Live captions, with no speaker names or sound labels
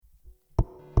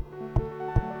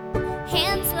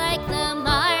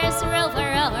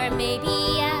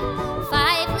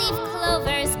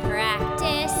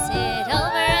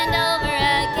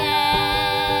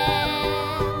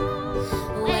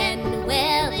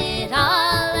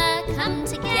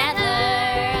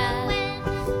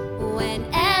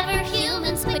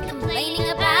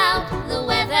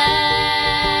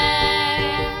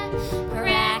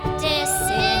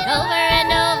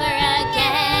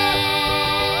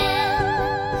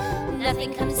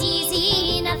Nothing comes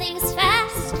easy, nothing's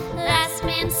fast. Last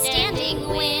man standing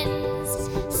wins.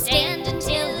 Stand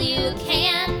until you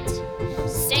can't.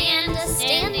 Stand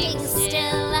standing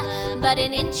still. But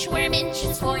an inchworm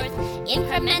inches forth,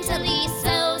 incrementally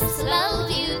so slow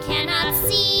you cannot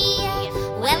see.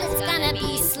 Well, it's gonna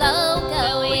be slow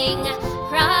going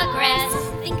progress.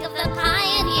 Think of the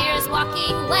pioneers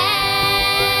walking west.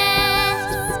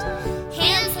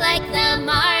 Hands like the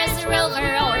Mars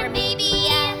rover, or maybe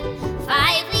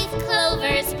 5-leaf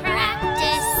clovers.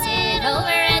 Practice it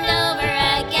over and over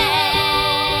again.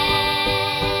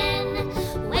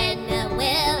 When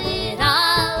will it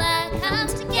all come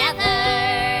together?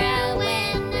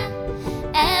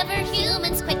 Whenever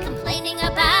humans quit complaining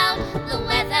about the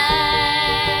weather.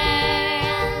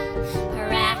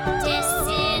 Practice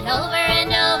it over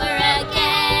and over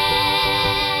again.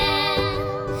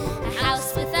 A house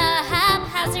with a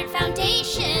haphazard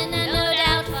foundation no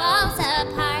doubt falls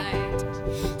apart.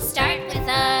 Start with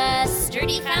a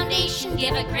sturdy foundation.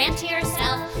 Give a grant to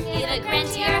yourself, give a grant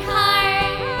to your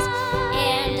heart.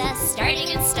 And starting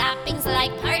and stopping's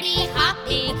like party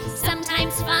hopping.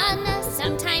 Sometimes fun,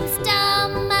 sometimes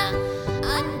dumb.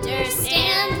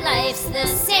 Understand life's the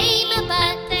same,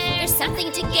 but there's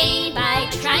something to gain by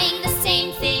trying the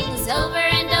same things over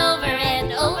and over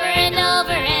and over and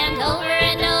over and over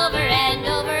and over and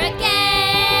over again.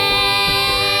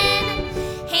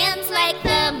 Hands like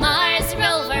the Mars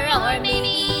rover, or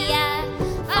maybe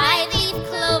 5-leaf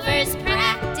clovers.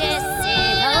 Practice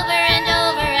it over and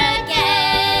over again.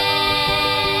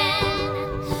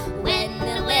 When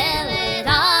will it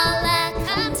all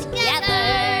come together?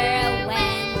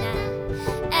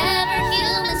 Whenever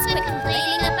humans quit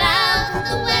complaining about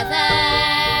the weather.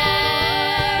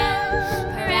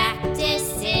 Practice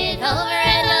it over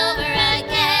and over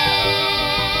again.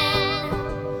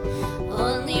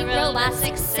 Only robots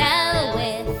excel